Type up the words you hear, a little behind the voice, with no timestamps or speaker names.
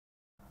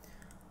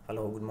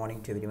Hello, good morning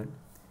to everyone.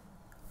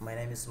 My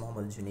name is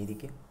Mohammed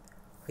Junaidike.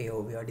 Here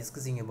we are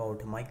discussing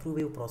about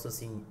microwave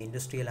processing,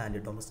 industrial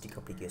and domestic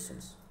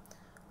applications.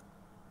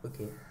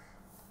 Okay,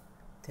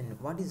 then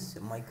what is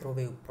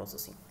microwave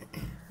processing?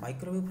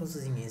 Microwave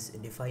processing is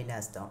defined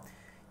as the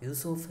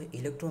use of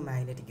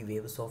electromagnetic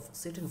waves of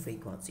certain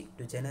frequency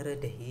to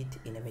generate heat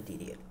in a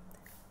material,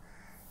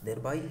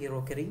 thereby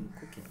occurring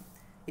cooking.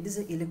 It is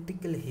an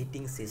electrical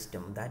heating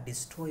system that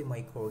destroys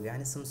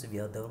microorganisms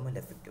via thermal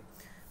effect.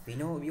 We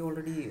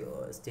already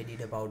studied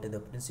about the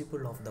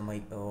principle of the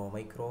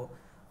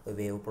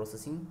microwave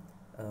processing.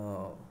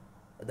 Uh,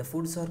 the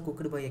foods are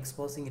cooked by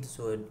exposing it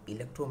to an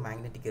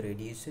electromagnetic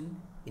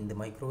radiation in the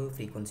microwave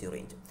frequency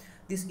range.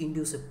 This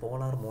induces a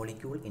polar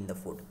molecule in the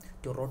food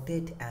to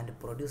rotate and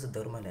produce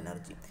thermal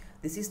energy.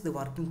 This is the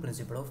working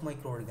principle of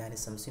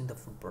microorganisms in the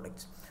food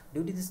products.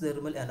 Due to this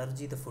thermal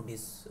energy, the food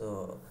is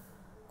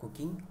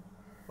cooking.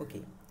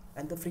 Okay,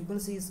 and the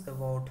frequency is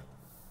about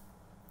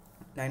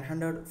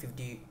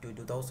 950 to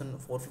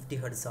 2450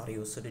 Hz are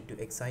used to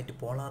excite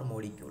polar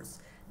molecules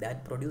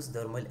that produce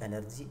thermal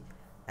energy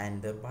and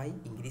thereby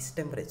increase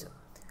temperature.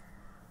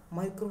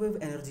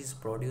 Microwave energy is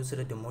produced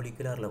at a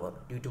molecular level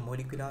due to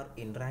molecular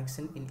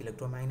interaction in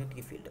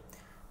electromagnetic field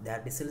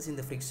that results in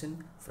the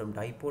friction from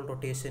dipole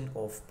rotation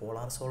of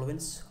polar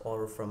solvents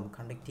or from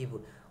conductive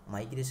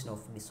migration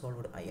of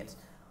dissolved ions.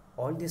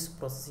 All these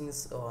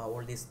processings,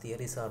 all these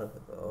theories are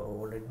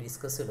already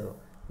discussed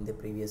in the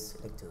previous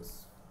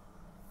lectures.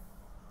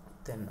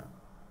 Then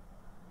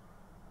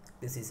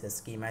this is a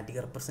schematic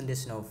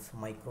representation of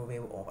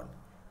microwave oven.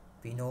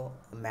 We know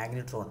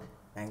magnetron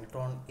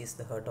is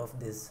the heart of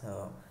this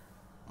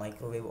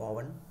microwave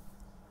oven,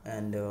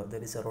 and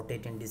there is a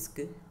rotating disc,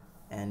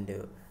 and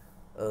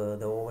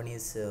the oven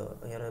is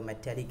here a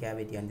metallic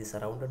cavity and is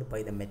surrounded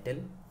by the metal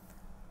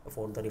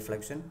for the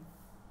reflection.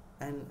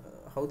 And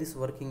how this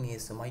working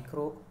is,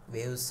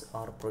 microwaves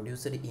are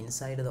produced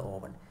inside the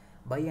oven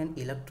by an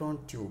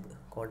electron tube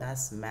called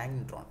as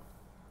magnetron.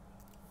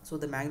 So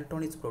the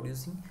magnetron is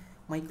producing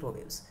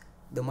microwaves.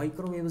 The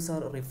microwaves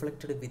are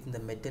reflected within the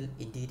metal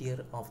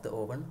interior of the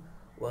oven,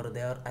 where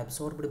they are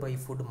absorbed by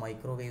food.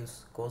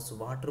 Microwaves cause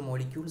water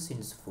molecules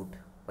in food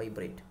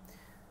vibrate,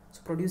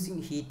 so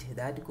producing heat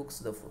that cooks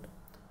the food.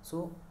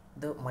 So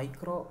the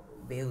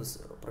microwaves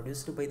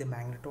produced by the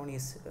magnetron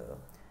is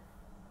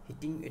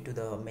hitting to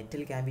the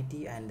metal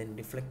cavity and then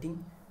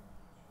reflecting,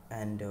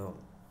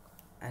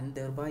 and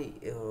thereby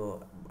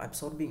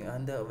absorbing,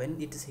 and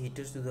when it is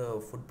heated to the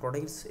food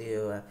products,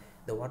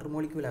 the water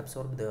molecule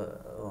absorb the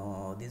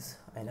this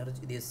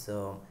energy, this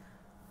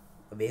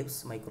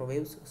waves,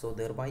 microwaves, so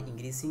thereby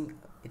increasing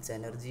its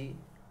energy,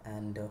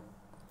 and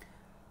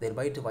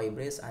thereby it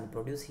vibrates and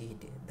produce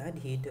heat. That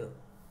heat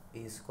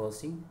is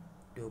causing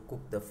to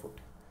cook the food.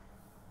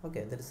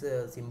 Okay, there is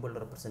a simple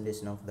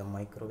representation of the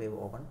microwave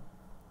oven.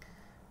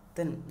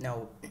 Then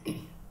now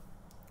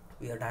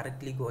we are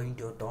directly going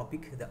to a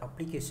topic, the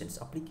applications.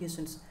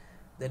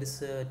 There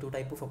is two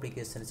type of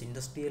applications,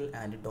 industrial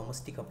and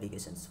domestic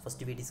applications.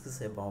 First we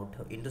discuss about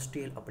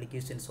industrial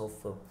applications of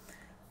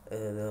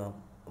the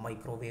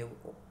microwave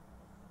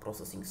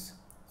processings.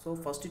 So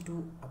first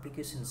two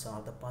applications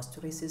are the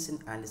pasteurization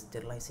and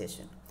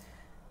sterilization.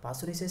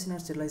 Pasteurization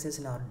and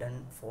sterilization are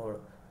done for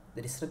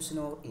the disruption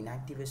or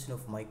inactivation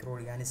of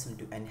microorganisms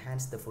to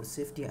enhance the food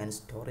safety and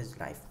storage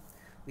life.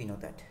 We know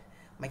that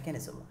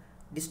mechanism.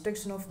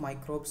 Destruction of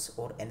microbes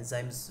or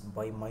enzymes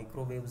by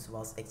microwaves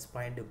was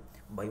explained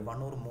by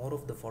one or more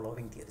of the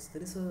following theories.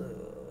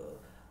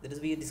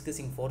 We are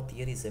discussing four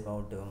theories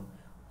about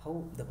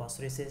how the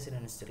pasteurization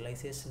and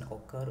sterilization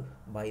occur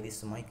by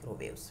these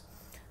microwaves.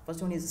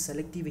 First one is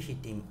selective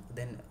heating,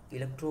 then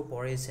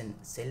electroporation,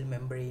 cell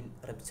membrane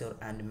rupture,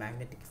 and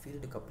magnetic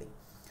field coupling.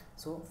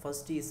 So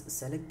first is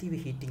selective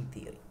heating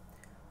theory.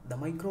 The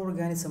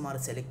microorganisms are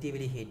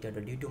selectively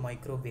heated due to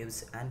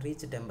microwaves and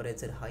reach a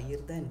temperature higher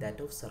than that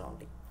of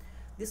surrounding.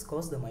 This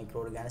causes the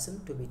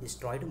microorganism to be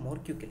destroyed more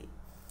quickly.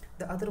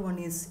 The other one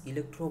is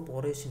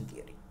electroporation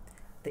theory.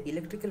 The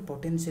electrical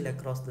potential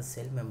across the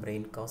cell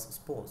membrane causes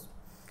pores,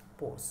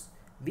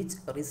 which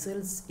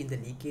results in the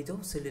leakage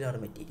of cellular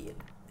material.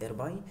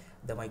 Thereby,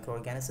 the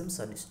microorganisms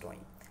are destroyed.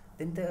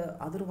 Then the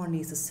other one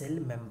is cell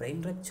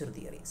membrane rupture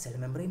theory. Cell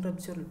membrane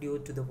rupture due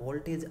to the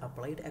voltage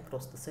applied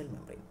across the cell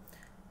membrane.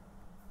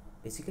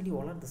 Basically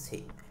all are the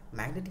same.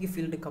 Magnetic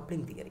field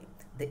coupling theory.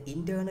 The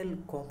internal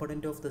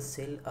component of the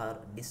cell are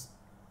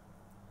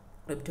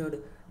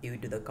disrupted due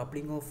to the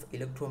coupling of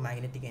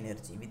electromagnetic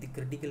energy with the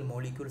critical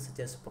molecules such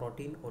as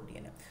protein or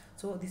DNA.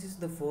 So this is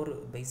the four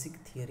basic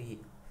theory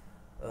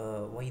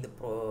why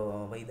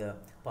the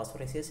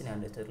pasteurization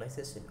and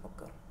sterilization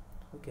occur.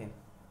 Okay.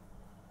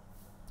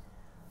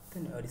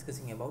 Then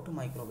discussing about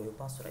microwave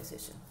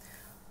pasteurization.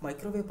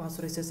 Microwave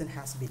pasteurization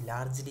has been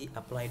largely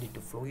applied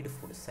to fluid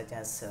foods such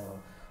as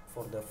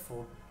for the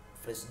fruit,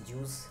 fresh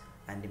juice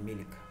and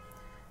milk,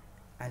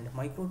 and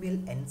microbial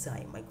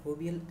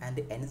and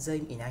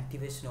enzyme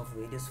inactivation of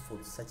various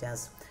foods such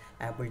as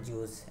apple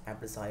juice,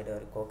 apple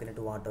cider, coconut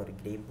water,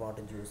 grape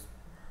water juice,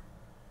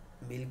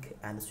 milk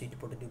and sweet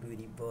potato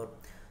puree were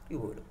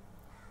removed.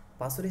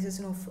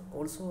 Pasteurization of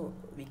also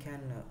we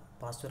can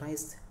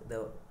pasteurize the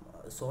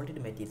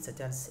solid material such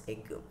as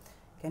egg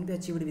can be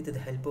achieved with the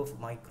help of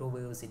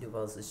microwaves. It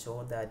was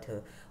shown that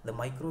the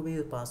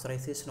microwave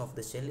pasteurization of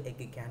the shell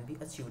egg can be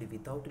achieved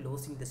without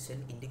losing the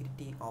shell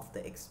integrity of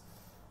the eggs.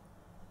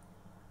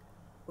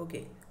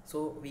 Okay,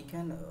 so we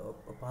can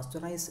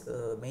pasteurize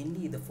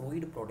mainly the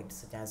fluid products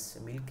such as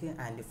milk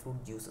and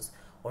fruit juices.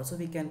 Also,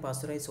 we can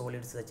pasteurize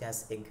solids such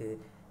as egg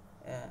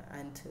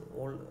and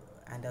all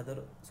and other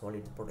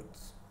solid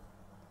products.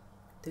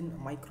 Then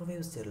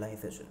microwave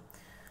sterilization.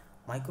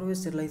 Microwave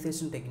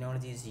sterilization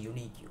technology is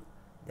unique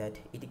that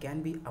it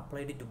can be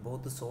applied to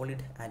both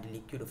solid and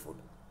liquid food,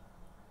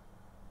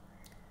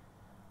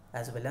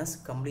 as well as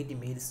complete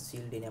meals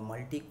sealed in a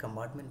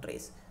multi-compartment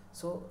trays.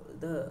 So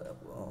the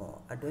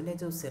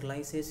advantage of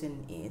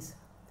sterilization is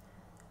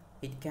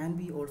it can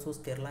be also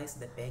sterilize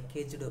the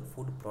packaged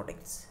food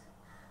products,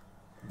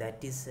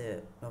 that is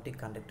not a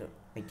conductor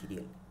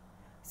material.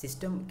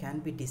 System can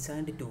be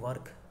designed to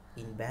work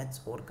in batch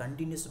or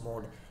continuous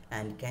mode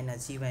and can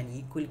achieve an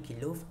equal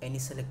kill of any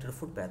selected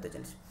food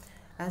pathogens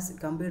as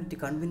compared to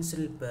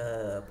conventional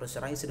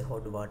pressurized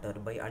hot water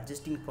by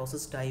adjusting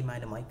process time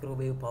and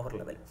microwave power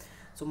level.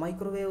 So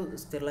microwave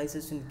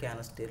sterilization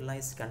can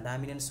sterilize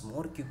contaminants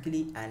more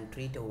quickly and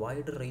treat a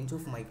wider range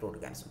of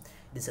microorganisms.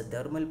 It is a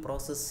thermal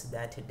process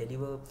that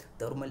delivers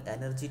thermal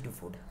energy to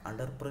food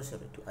under pressure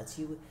to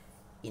achieve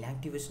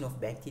inactivation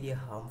of bacteria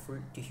harmful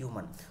to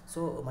human.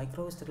 So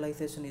microwave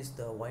sterilization is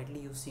the widely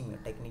using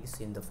techniques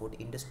in the food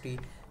industry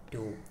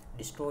to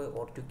destroy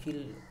or to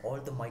kill all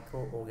the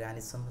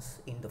microorganisms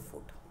in the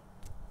food.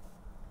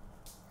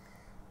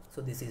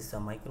 So this is a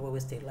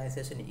microwave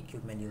sterilization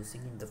equipment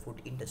using in the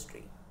food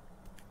industry.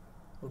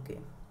 Okay,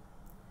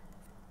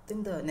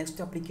 then the next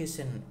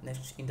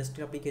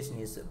industrial application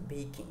is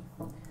baking.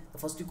 The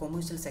first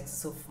commercial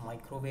success of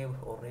microwave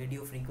or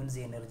radio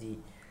frequency energy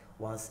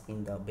was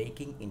in the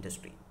baking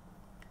industry.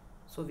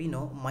 So we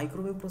know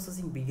microwave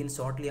processing began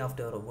shortly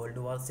after World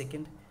War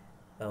II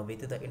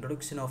with the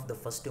introduction of the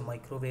first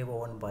microwave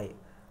oven by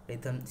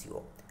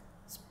Lithuania.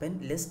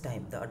 Spend less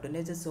time. The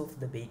advantages of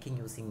the baking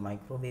using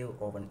microwave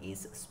oven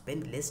is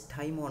spend less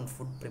time on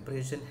food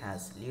preparation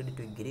has led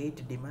to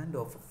great demand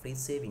of free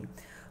saving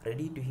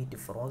ready to heat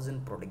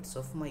frozen products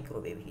of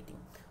microwave heating.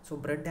 So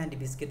bread and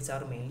biscuits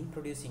are mainly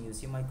producing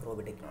using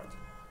microwave technology.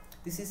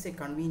 This is a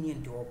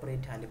convenient to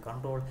operate and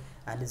control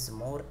and is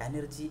more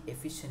energy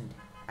efficient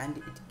and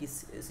it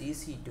is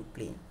easy to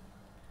clean.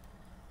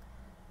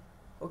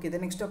 Okay, the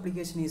next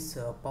application is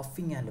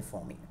puffing and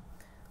foaming.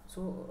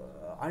 So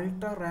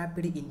ultra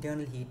rapid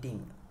internal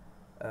heating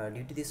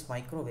due to these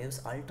microwaves,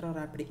 ultra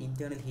rapid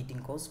internal heating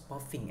causes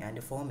puffing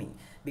and foaming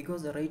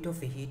because the rate of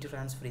heat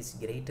transfer is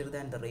greater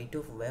than the rate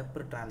of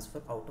vapor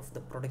transfer out of the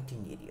product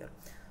interior.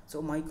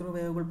 So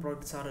microwavable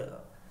products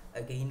are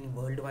gaining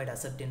worldwide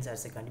acceptance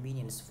as a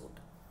convenience food.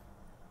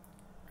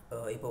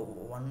 If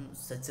one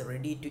such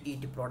ready to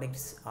eat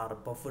products are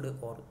puffed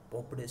or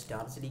popped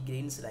starchy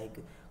grains like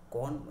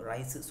corn,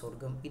 rice,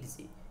 sorghum, it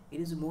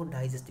is more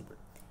digestible.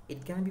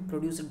 It can be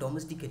produced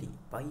domestically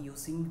by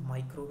using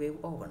microwave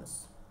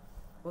ovens.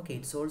 Okay,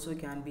 it's also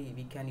can be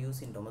we can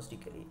use in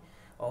domestically.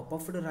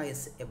 Puffed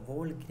rice, a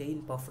whole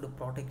grain puffed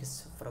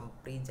products from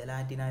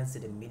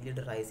pre-gelatinized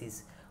milled rice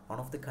is one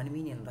of the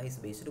convenient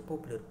rice-based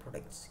popular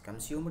products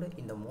consumed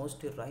in the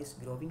most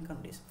rice-growing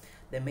countries.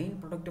 The main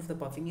product of the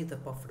puffing is the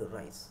puffed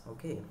rice.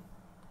 Okay,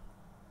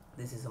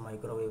 this is a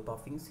microwave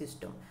puffing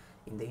system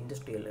in the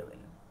industrial level.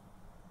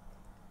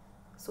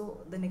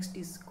 So the next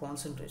is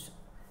concentration.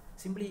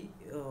 Simply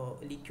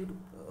liquid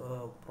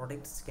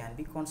products can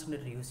be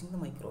concentrated using the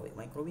microwave.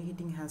 Microwave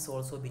heating has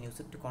also been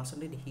used to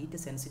concentrate heat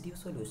sensitive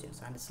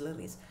solutions and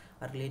slurries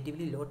at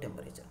relatively low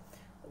temperature.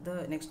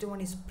 The next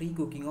one is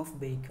pre-cooking of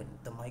bacon.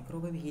 The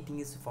microwave heating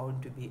is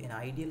found to be an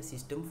ideal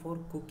system for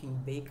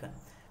cooking bacon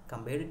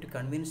compared to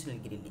conventional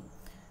grilling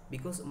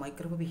because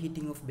microwave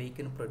heating of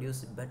bacon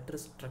produces better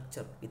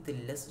structure with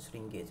less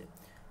shrinkage.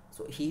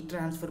 So heat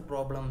transfer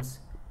problems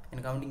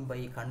encountered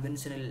by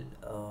conventional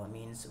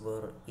means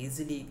were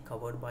easily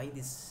covered by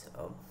this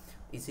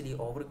easily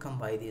overcome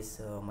by this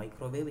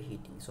microwave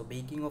heating. So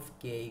baking of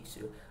cakes,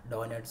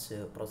 donuts,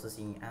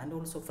 processing and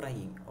also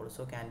frying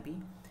also can be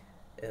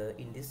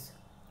in this.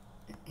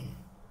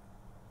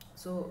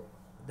 So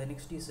the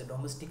next is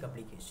domestic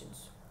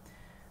applications.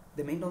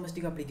 The main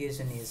domestic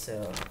application is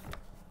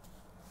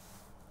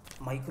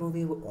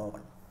microwave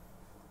oven.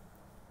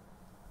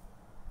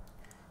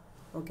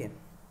 Okay,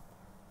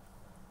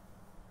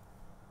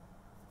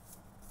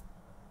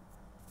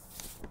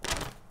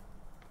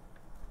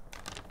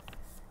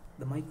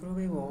 the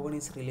microwave oven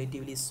is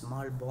relatively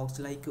small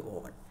box-like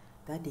oven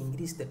that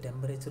increases the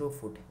temperature of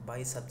food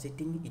by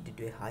subjecting it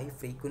to a high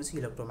frequency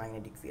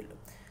electromagnetic field.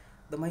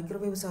 The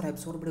microwaves are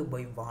absorbed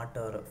by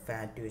water,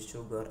 fat,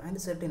 sugar and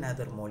certain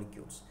other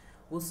molecules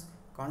whose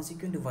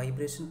consequent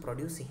vibration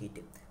produce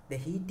heat. The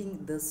heating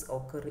thus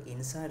occurs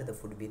inside the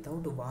food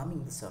without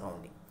warming the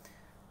surrounding.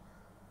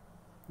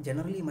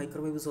 Generally,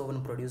 microwaves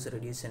oven produce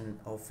radiation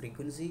of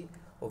frequency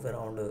of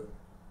around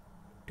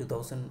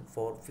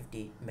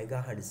 2450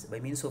 megahertz by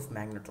means of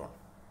magnetron.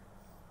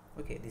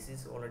 Okay, this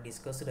is already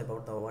discussed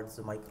about the what's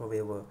the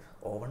microwave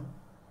oven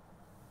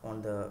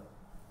on the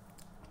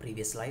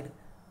previous slide.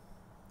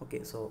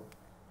 Okay, so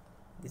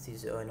this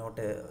is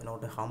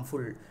not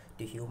harmful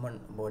to human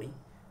body,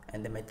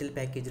 and the metal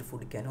packaged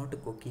food cannot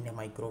cook in a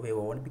microwave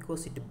oven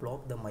because it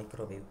block the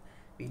microwave.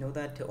 We know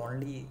that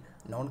only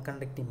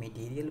non-conducting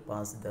material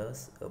pass the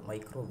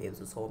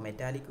microwaves, so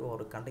metallic or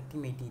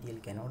conducting material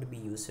cannot be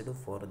used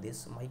for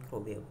this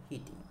microwave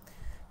heating.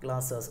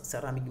 Glasses,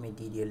 ceramic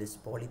materials,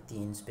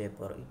 polythenes,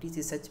 paper, it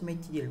is such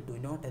material do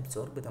not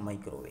absorb the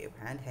microwave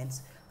and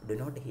hence do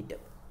not heat up.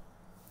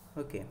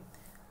 Okay,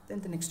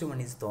 then the next one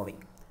is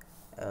thawing.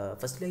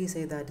 Firstly, I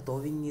say that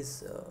thawing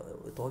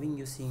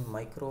using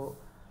microwave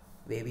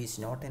is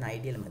not an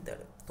ideal method.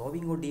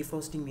 Thawing or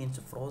defrosting means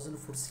frozen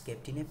foods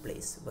kept in a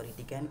place where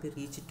it can be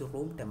reached to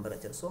room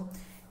temperature, so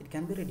it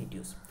can be ready to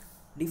use.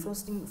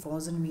 Defrosting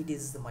frozen meat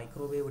is the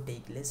microwave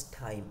take less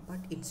time, but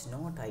it's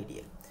not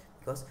ideal,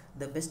 because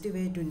the best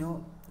way to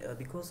know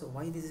because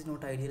why this is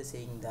not ideal,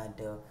 saying that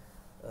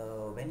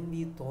when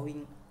we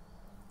thawing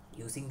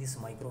using this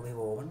microwave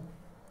oven,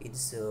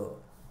 it's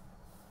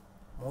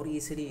more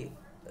easily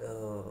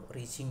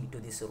reaching to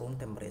this room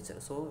temperature,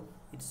 so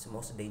it's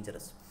most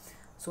dangerous.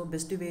 So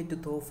best way to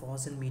thaw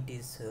frozen meat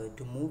is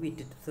to move it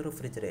to the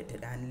refrigerator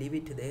and leave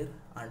it there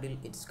until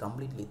it's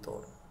completely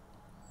thawed.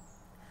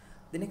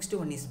 The next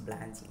one is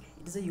blanching.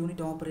 It is a unit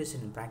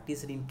operation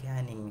practiced in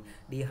canning,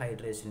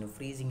 dehydration,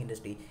 freezing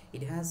industry.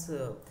 It has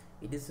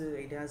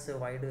a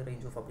wide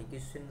range of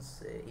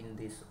applications in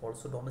this,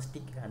 also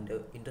domestic and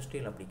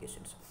industrial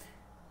applications.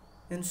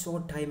 Then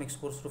short time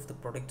exposure of the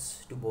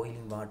products to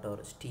boiling water,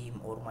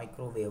 steam or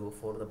microwave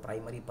for the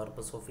primary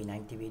purpose of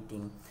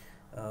inactivating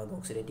the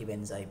oxidative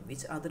enzyme,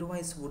 which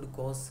otherwise would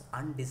cause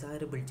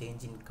undesirable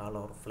change in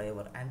color,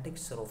 flavor and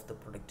texture of the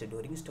product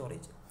during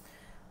storage.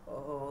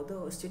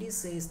 The study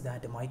says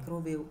that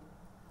microwave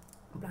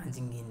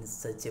blanching is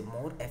such a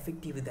more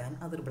effective than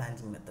other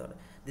blanching method.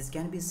 This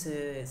can be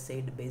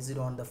said based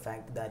on the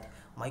fact that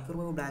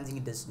microwave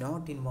blanching does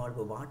not involve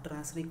water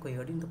as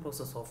required in the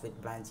process of it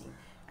blanching,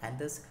 and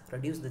thus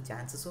reduce the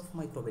chances of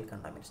microbial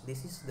contamination.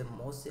 This is the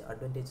most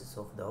advantages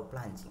of the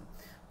blanching.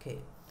 Okay,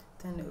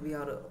 then we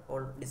are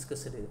all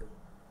discussed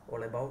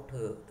all about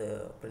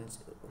the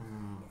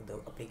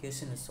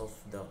applications of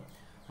the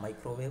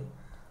microwave.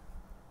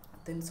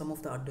 Then some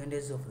of the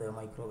advantages of the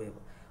microwave.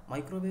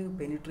 Microwave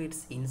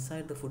penetrates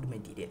inside the food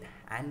material,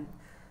 and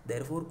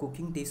therefore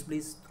cooking takes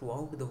place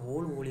throughout the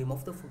whole volume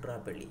of the food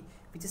rapidly,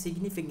 which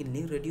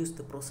significantly reduces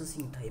the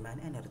processing time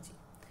and energy.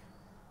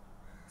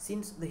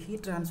 Since the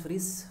heat transfer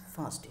is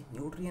fast,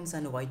 nutrients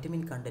and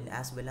vitamin content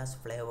as well as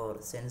flavor,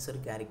 sensory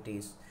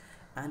characteristics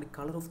and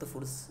color of the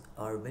foods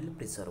are well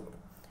preserved.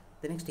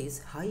 The next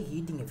is high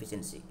heating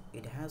efficiency.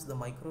 The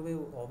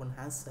microwave oven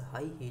has a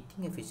high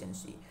heating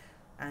efficiency,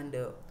 and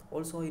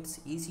also it's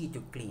easy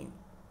to clean,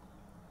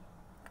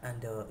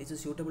 and it is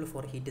suitable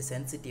for heat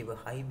sensitive,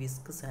 high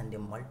viscous and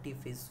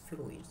multi-phase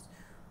fluids.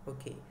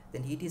 Okay,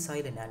 then heat is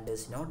silent and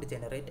does not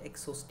generate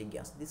exhaust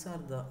gas. These are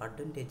the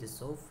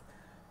advantages of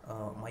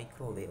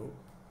microwave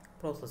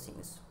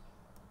processings.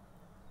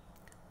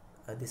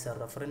 These are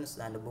reference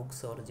and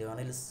books or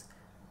journals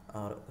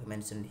are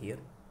mentioned here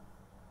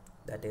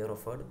that I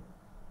referred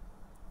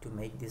to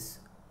make these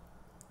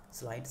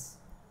slides.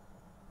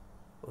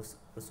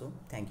 Also,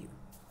 thank you.